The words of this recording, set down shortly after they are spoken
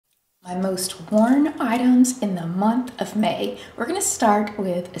My most worn items in the month of May. We're gonna start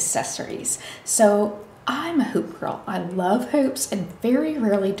with accessories. So I'm a hoop girl. I love hoops and very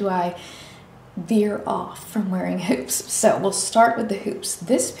rarely do I veer off from wearing hoops. So we'll start with the hoops.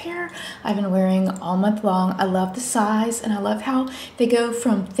 This pair I've been wearing all month long. I love the size and I love how they go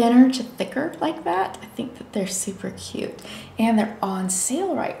from thinner to thicker like that. I think that they're super cute and they're on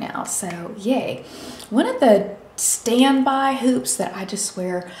sale right now, so yay. One of the standby hoops that I just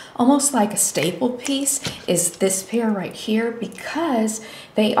wear almost like a staple piece is this pair right here because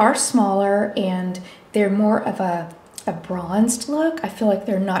they are smaller and they're more of a bronzed look. I feel like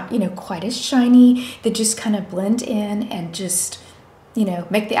they're not, quite as shiny. They just kind of blend in and just,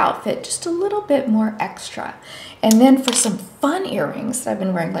 make the outfit just a little bit more extra. And then for some fun earrings that I've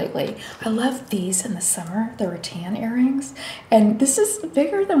been wearing lately, I love these in the summer, the rattan earrings. And this is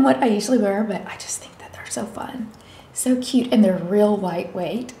bigger than what I usually wear, but I just think that they're so fun. So cute, and they're real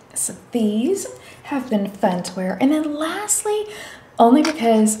lightweight. So these have been fun to wear. And then lastly, only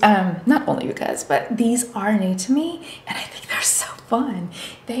because, not only because, but these are new to me and I think they're so fun.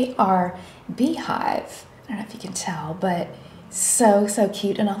 They are beehive. I don't know if you can tell, but so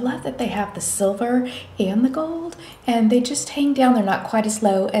cute. And I love that they have the silver and the gold and they just hang down. They're not quite as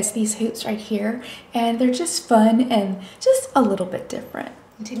low as these hoops right here. And they're just fun and just a little bit different.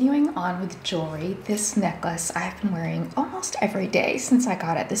 Continuing on with jewelry, this necklace I've been wearing almost every day since I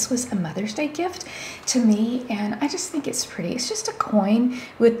got it. This was a Mother's Day gift to me and I just think it's pretty. It's just a coin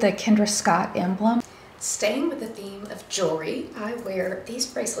with the Kendra Scott emblem. Staying with the theme of jewelry, I wear these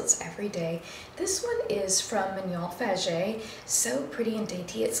bracelets every day. This one is from Mignon Faget, so pretty and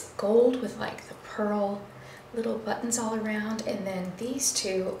dainty. It's gold with like the pearl little buttons all around, and then these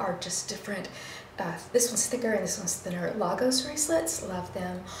two are just different. This one's thicker and this one's thinner. Lagos bracelets, love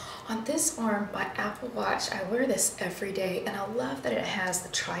them. On this arm, my Apple Watch, I wear this every day and I love that it has the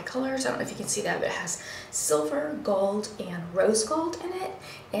tricolors. I don't know if you can see that, but it has silver, gold, and rose gold in it.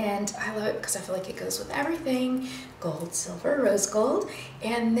 And I love it because I feel like it goes with everything. Gold, silver, rose gold.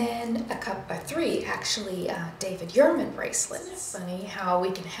 And then three actually David Yurman bracelets. It's funny how we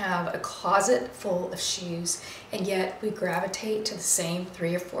can have a closet full of shoes and yet we gravitate to the same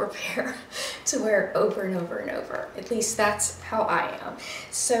 3 or 4 pair to wear over and over and over. At least that's how I am.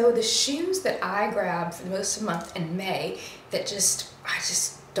 So the shoes that I grab for the most of the month in May that I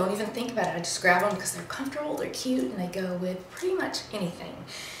just don't even think about it. I just grab them because they're comfortable, they're cute, and they go with pretty much anything.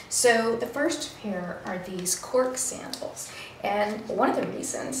 So the first pair are these cork sandals. And one of the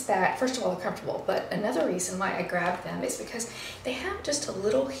reasons that, first of all, they're comfortable, but another reason why I grabbed them is because they have just a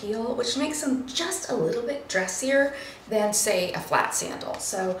little heel, which makes them just a little bit dressier than, say, a flat sandal.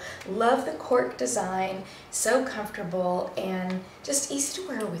 So love the cork design, so comfortable, and just easy to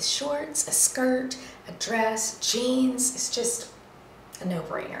wear with shorts, a skirt, a dress, jeans. It's just a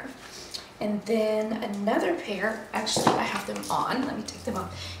no-brainer. And then another pair, actually I have them on, let me take them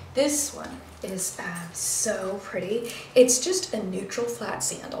off. This one is so pretty. It's just a neutral flat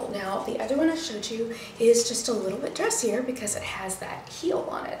sandal. Now the other one I showed you is just a little bit dressier because it has that heel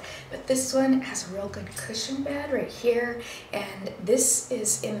on it. But this one has a real good cushion bed right here, and this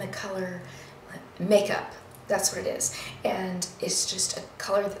is in the color Makeup. That's what it is. And it's just a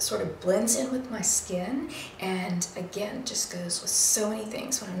color that sort of blends in with my skin and again just goes with so many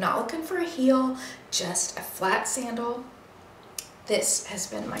things. When I'm not looking for a heel, just a flat sandal, this has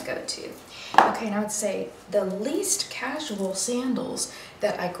been my go-to. Okay, and I would say the least casual sandals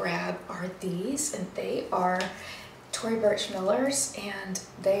that I grab are these, and they are Tory Burch Miller's, and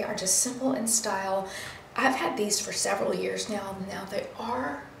they are just simple in style. I've had these for several years now. Now they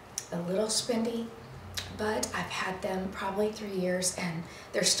are a little spendy, but I've had them probably 3 years and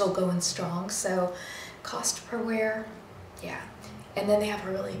they're still going strong. So cost per wear, yeah. And then they have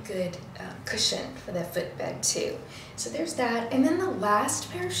a really good cushion for the footbed too. So there's that. And then the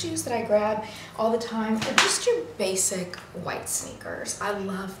last pair of shoes that I grab all the time are just your basic white sneakers. I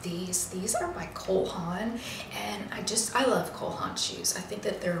love these. These are by Cole Haan, and I love Cole Haan shoes. I think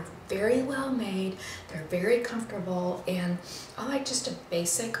that they're very well made, they're very comfortable, and I like just a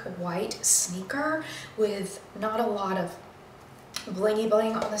basic white sneaker with not a lot of blingy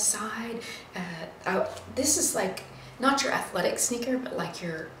bling on the side. This is like not your athletic sneaker, but like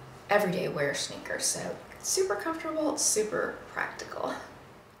your everyday wear sneaker. So super comfortable, super practical.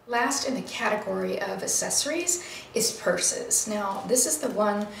 Last in the category of accessories is purses. Now, this is the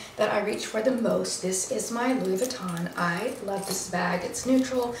one that I reach for the most. This is my Louis Vuitton. I love this bag. It's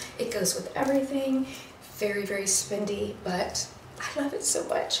neutral. It goes with everything. Very, very spendy, but I love it so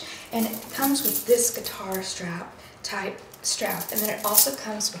much. And it comes with this guitar strap type strap, and then it also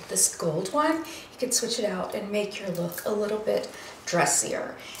comes with this gold one. You can switch it out and make your look a little bit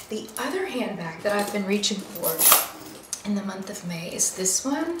dressier. The other handbag that I've been reaching for in the month of May is this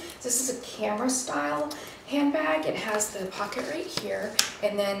one. This is a camera style handbag. It has the pocket right here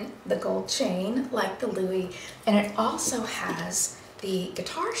and then the gold chain like the Louis, and it also has the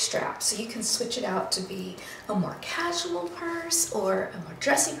guitar strap, so you can switch it out to be a more casual purse or a more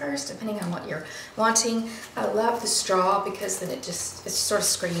dressy purse depending on what you're wanting. I love the straw because then it sort of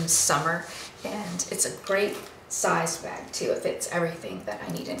screams summer, and it's a great size bag too. It fits everything that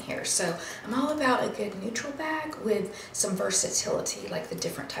I need in here. So I'm all about a good neutral bag with some versatility, like the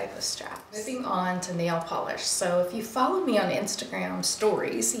different type of strap. Moving on to nail polish. So if you follow me on Instagram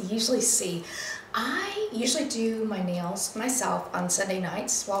stories, you usually see I usually do my nails myself on Sunday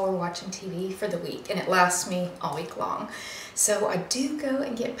nights while we're watching TV for the week, and it lasts me all week long. So I do go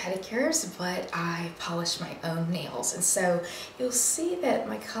and get pedicures, but I polish my own nails. And so you'll see that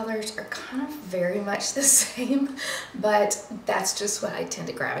my colors are kind of very much the same, but that's just what I tend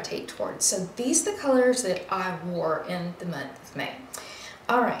to gravitate towards. So these are the colors that I wore in the month of May.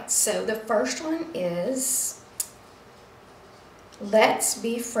 All right, so the first one is Let's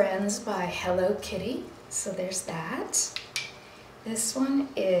Be Friends by Hello Kitty. So there's that. This one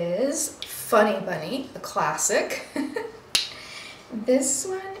is Funny Bunny, a classic. This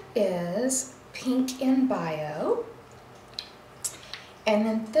one is Pink in Bio. And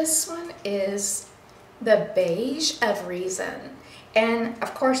then this one is The Beige of Reason. And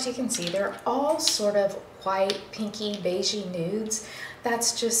of course you can see they're all sort of white, pinky, beigey nudes.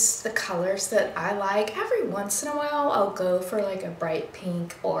 That's just the colors that I like. Every once in a while I'll go for like a bright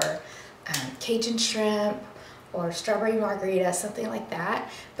pink or Cajun shrimp or strawberry margarita, something like that.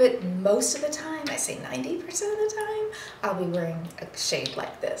 But most of the time, I say 90% of the time, I'll be wearing a shade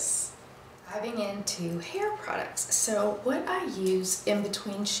like this. Diving into hair products. So what I use in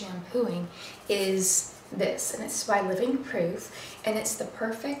between shampooing is this, and it's by Living Proof, and it's the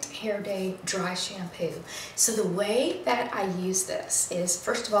Perfect Hair Day Dry Shampoo. So the way that I use this is,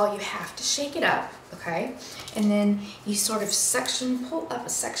 first of all, you have to shake it up, okay? And then you sort of pull up a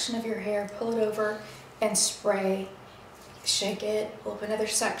section of your hair, pull it over, and spray. Shake it, pull up another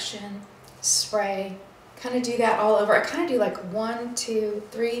section, spray. Kind of do that all over. I kind of do like 1, 2,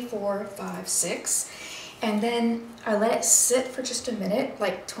 3, 4, 5, 6. And then I let it sit for just a minute,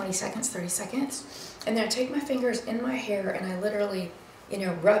 like 20 seconds, 30 seconds. And then I take my fingers in my hair and I literally,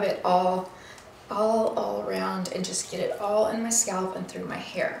 rub it all around and just get it all in my scalp and through my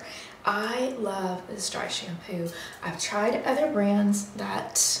hair. I love this dry shampoo. I've tried other brands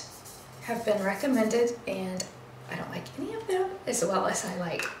that have been recommended and I don't like any of them as well as I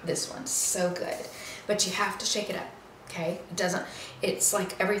like this one. So good. But you have to shake it up. Okay, it's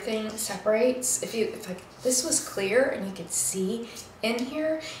like everything separates. If like this was clear and you could see in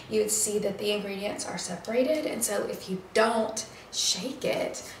here, you would see that the ingredients are separated. And so if you don't shake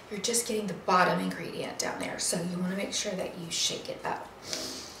it, you're just getting the bottom ingredient down there. So you want to make sure that you shake it up.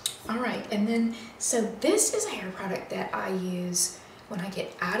 All right, and then, so this is a hair product that I use when I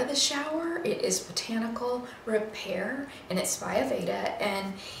get out of the shower. It is Botanical Repair, and it's by Aveda,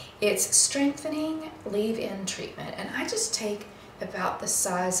 and it's strengthening leave-in treatment. And I just take about the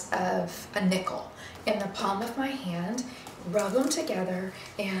size of a nickel in the palm of my hand, rub them together,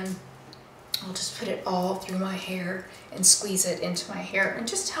 and I'll just put it all through my hair and squeeze it into my hair. It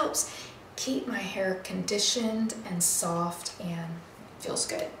just helps keep my hair conditioned and soft and feels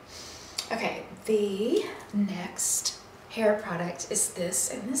good. Okay, the next hair product is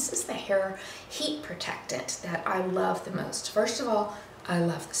this, and this is the hair heat protectant that I love the most. First of all, I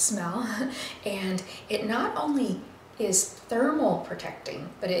love the smell, and it not only is thermal protecting,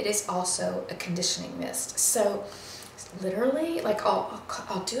 but it is also a conditioning mist. So literally, like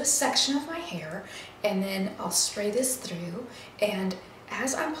I'll do a section of my hair and then I'll spray this through, and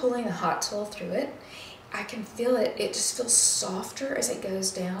as I'm pulling the hot tool through it, I can feel it. It just feels softer as it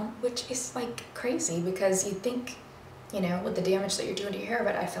goes down, which is like crazy because you'd think, with the damage that you're doing to your hair,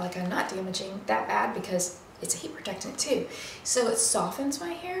 but I feel like I'm not damaging that bad because it's a heat protectant too. So it softens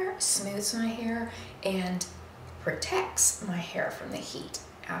my hair, smooths my hair, and protects my hair from the heat.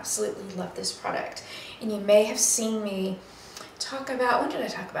 Absolutely love this product. And you may have seen me talk about, when did I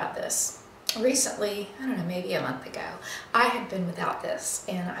talk about this? Recently, I don't know, maybe a month ago. I had been without this,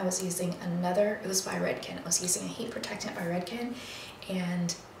 and I was using another, it was by Redken. I was using a heat protectant by Redken,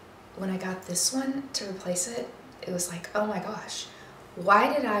 and when I got this one to replace it, it was like, oh my gosh,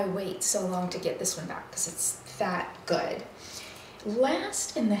 why did I wait so long to get this one back? Because it's that good.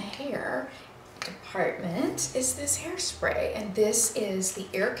 Last in the hair, department is this hairspray, and this is the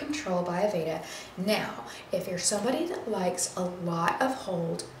Air Control by Aveda. Now, if you're somebody that likes a lot of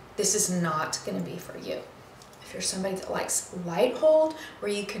hold, this is not going to be for you. If you're somebody that likes light hold,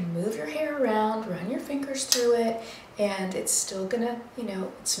 where you can move your hair around, run your fingers through it, and it's still gonna, you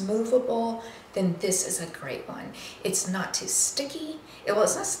know, it's movable, then this is a great one. It's not too sticky. Well,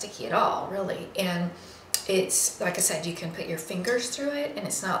 it's not sticky at all, really. And it's, like I said, you can put your fingers through it, and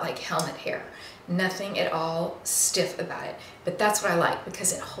it's not like helmet hair. Nothing at all stiff about it. But that's what I like,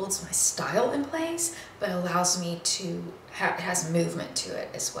 because it holds my style in place, but allows me to have, it has movement to it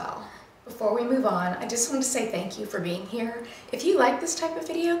as well. Before we move on, I just want to say thank you for being here. If you like this type of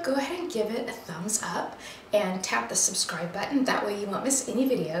video, go ahead and give it a thumbs up and tap the subscribe button. That way you won't miss any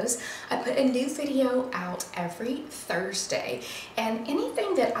videos. I put a new video out every Thursday, and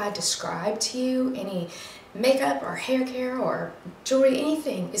anything that I describe to you, any makeup or hair care or jewelry,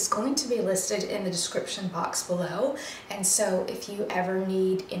 anything is going to be listed in the description box below. And so if you ever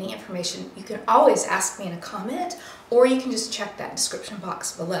need any information, you can always ask me in a comment, or you can just check that description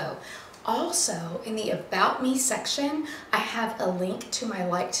box below. Also, in the About Me section, I have a link to my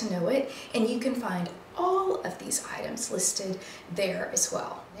Like to Know It, and you can find all of these items listed there as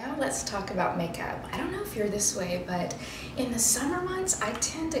well. Now let's talk about makeup. I don't know if you're this way, but in the summer months, I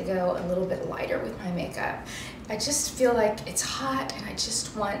tend to go a little bit lighter with my makeup. I just feel like it's hot, and I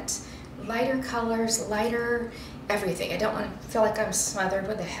just want lighter colors, lighter everything. I don't want to feel like I'm smothered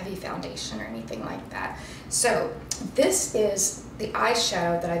with a heavy foundation or anything like that. So this is the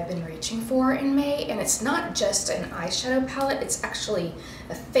eyeshadow that I've been reaching for in May, and it's not just an eyeshadow palette, it's actually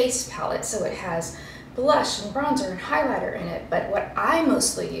a face palette. So it has blush and bronzer and highlighter in it, but what I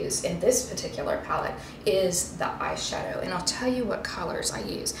mostly use in this particular palette is the eyeshadow, and I'll tell you what colors I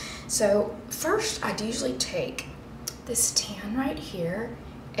use. So first, I'd usually take this tan right here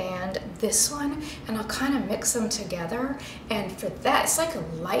and this one, and I'll kind of mix them together, and for that, it's like a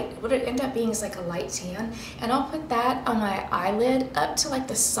light, what it ended up being is like a light tan, and I'll put that on my eyelid up to like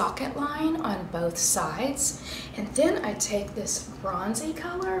the socket line on both sides. And then I take this bronzy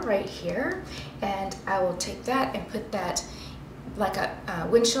color right here, and I will take that and put that like a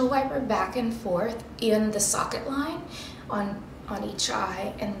windshield wiper back and forth in the socket line on each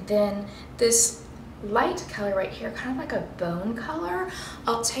eye. And then this light color right here, kind of like a bone color,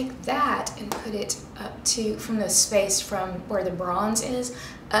 I'll take that and put it up to, from the space from where the bronze is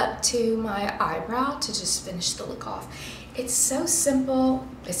up to my eyebrow to just finish the look off. It's so simple,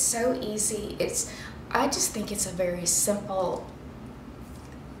 it's so easy, I just think it's a very simple,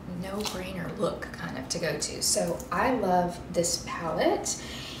 no-brainer look kind of to go to. So I love this palette.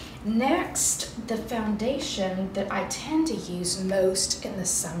 Next, the foundation that I tend to use most in the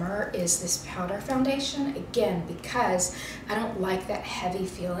summer is this powder foundation, again, because I don't like that heavy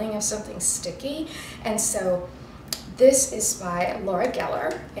feeling of something sticky. And so this is by Laura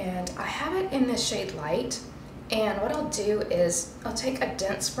Geller, and I have it in the shade Light. And what I'll do is I'll take a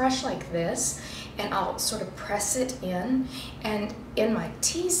dense brush like this, and I'll sort of press it in, and in my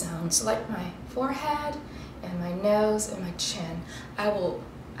T-zone, so like my forehead and my nose and my chin, I will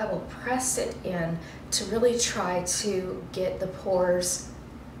press it in to really try to get the pores,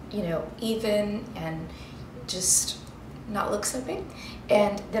 you know, even and just not look so big.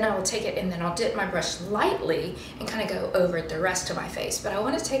 And then I will take it and then I'll dip my brush lightly and kind of go over the rest of my face. But I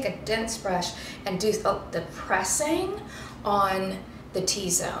want to take a dense brush and do the pressing on the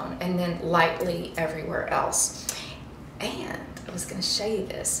T-zone and then lightly everywhere else. And I was going to show you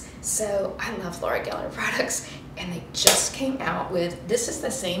this. So I love Laura Geller products, and they just came out with, this is the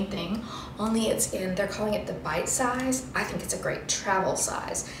same thing, only it's in, they're calling it the bite size. I think it's a great travel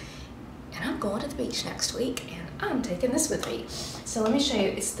size. And I'm going to the beach next week, and I'm taking this with me. So let me show you,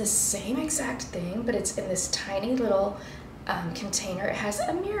 it's the same exact thing, but it's in this tiny little container. It has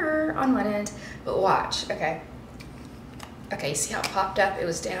a mirror on one end, but watch, okay. Okay, see how it popped up? It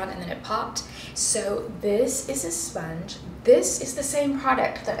was down and then it popped. So this is a sponge. This is the same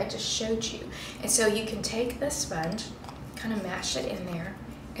product that I just showed you. And so you can take the sponge, kind of mash it in there,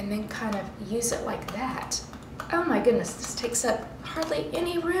 and then kind of use it like that. Oh my goodness, this takes up hardly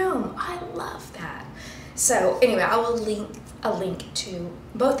any room. I love that. So anyway, I will link a link to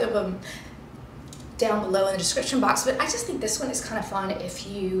both of them down below in the description box, but I just think this one is kind of fun if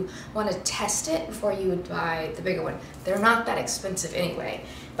you want to test it before you would buy the bigger one. They're not that expensive anyway,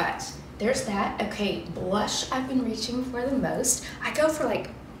 but there's that. Okay, blush I've been reaching for the most. I go for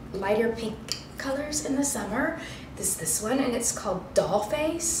like lighter pink colors in the summer. This one, and it's called Doll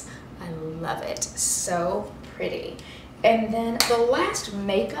Face. I love it, so pretty. And then the last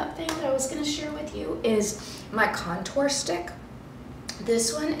makeup thing that I was going to share with you is my contour stick.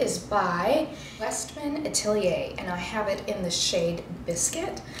 This one is by Westman Atelier, and I have it in the shade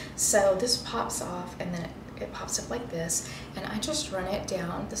Biscuit. So this pops off, and then it pops up like this, and I just run it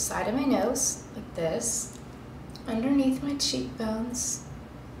down the side of my nose like this, underneath my cheekbones.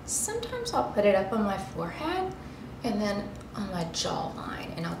 Sometimes I'll put it up on my forehead and then on my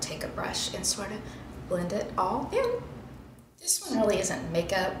jawline, and I'll take a brush and sort of blend it all in. This one really isn't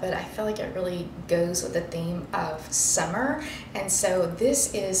makeup, but I feel like it really goes with the theme of summer. And so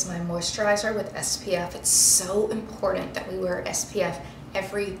this is my moisturizer with SPF. It's so important that we wear SPF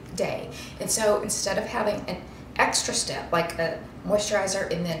every day. And so instead of having an extra step like a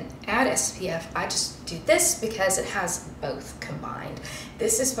moisturizer and then add SPF, I just do this because it has both combined.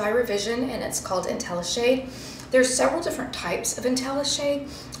 This is by Revision, and it's called IntelliShade. There's several different types of IntelliShade.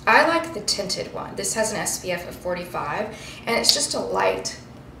 I like the tinted one. This has an SPF of 45, and it's just a light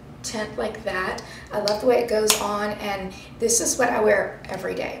tint like that. I love the way it goes on, and this is what I wear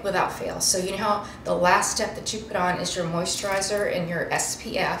every day without fail. So you know how the last step that you put on is your moisturizer and your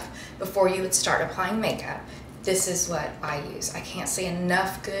SPF before you would start applying makeup. This is what I use. I can't say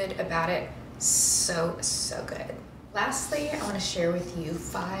enough good about it. So good. Lastly, I want to share with you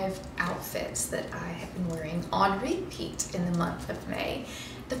 5 outfits that I have been wearing on repeat in the month of May.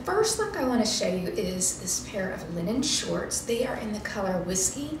 The first look I want to show you is this pair of linen shorts. They are in the color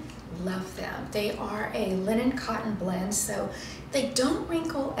Whiskey. Love them. They are a linen cotton blend, so they don't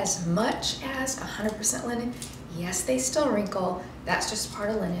wrinkle as much as 100% linen. Yes, they still wrinkle. That's just part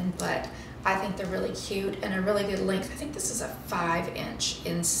of linen, but I think they're really cute and a really good length. I think this is a 5-inch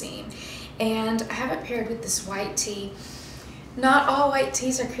inseam. And I have it paired with this white tee. Not all white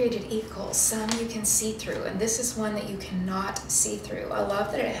tees are created equal. Some you can see through, and this is one that you cannot see through. I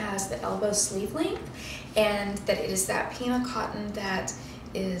love that it has the elbow sleeve length and that it is that Pima cotton that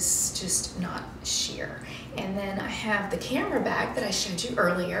is just not sheer. And then I have the camera bag that I showed you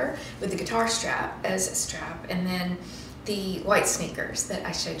earlier with the guitar strap as a strap, and then the white sneakers that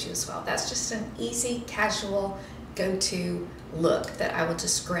I showed you as well. That's just an easy, casual, go-to look that I will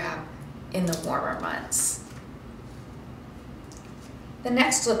just grab in the warmer months. The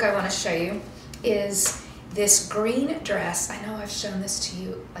next look I want to show you is this green dress. I know I've shown this to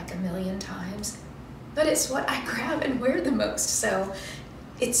you like a million times, but it's what I grab and wear the most. So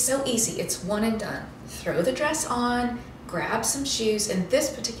it's so easy. It's one and done. Throw the dress on, grab some shoes. In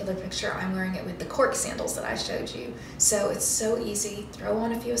this particular picture, I'm wearing it with the cork sandals that I showed you. So it's so easy. Throw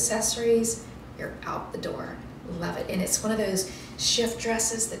on a few accessories, you're out the door. Love it. And it's one of those shift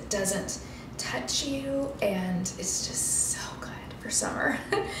dresses that doesn't touch you, and it's just so good for summer.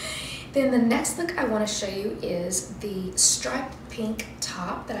 Then the next look I want to show you is the striped pink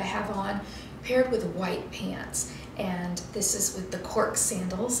top that I have on paired with white pants, and this is with the cork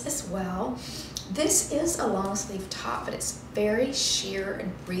sandals as well. This is a long sleeve top, but it's very sheer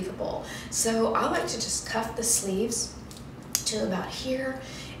and breathable. So I like to just cuff the sleeves to about here,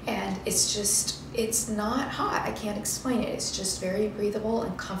 and it's not hot. I can't explain it. It's just very breathable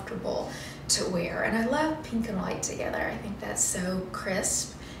and comfortable to wear. And I love pink and white together. I think that's so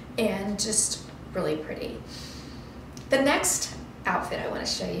crisp and just really pretty. The next outfit I want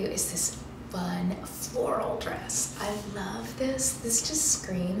to show you is this fun floral dress. I love this. This just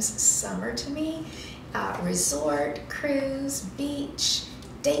screams summer to me. Resort, cruise, beach,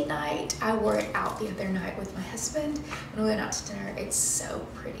 date night. I wore it out the other night with my husband when we went out to dinner. It's so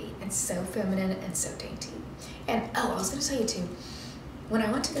pretty and so feminine and so dainty. And oh, I was going to tell you too, when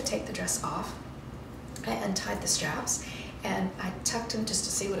I went to go take the dress off, I untied the straps and I tucked them just to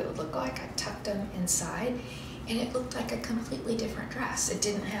see what it would look like. I tucked them inside, and it looked like a completely different dress. It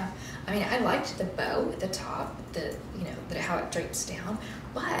didn't have, I mean, I liked the bow at the top, how it drapes down,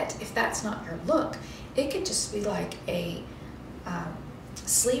 but if that's not your look, it could just be like a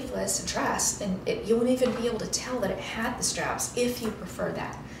sleeveless dress, and you wouldn't even be able to tell that it had the straps if you prefer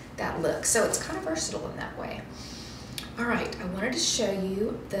that look. So it's kind of versatile in that way. All right, I wanted to show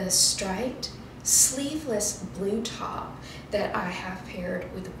you the striped sleeveless blue top that I have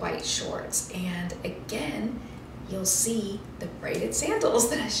paired with white shorts, and again you'll see the braided sandals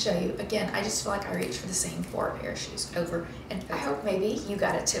that I show you. Again, I just feel like I reach for the same 4 pair of shoes over and over. I hope maybe you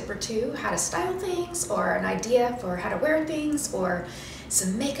got a tip or two how to style things, or an idea for how to wear things, or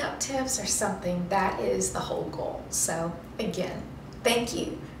some makeup tips or something. That is the whole goal. So again, thank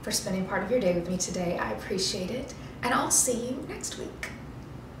you for spending part of your day with me today. I appreciate it, and I'll see you next week.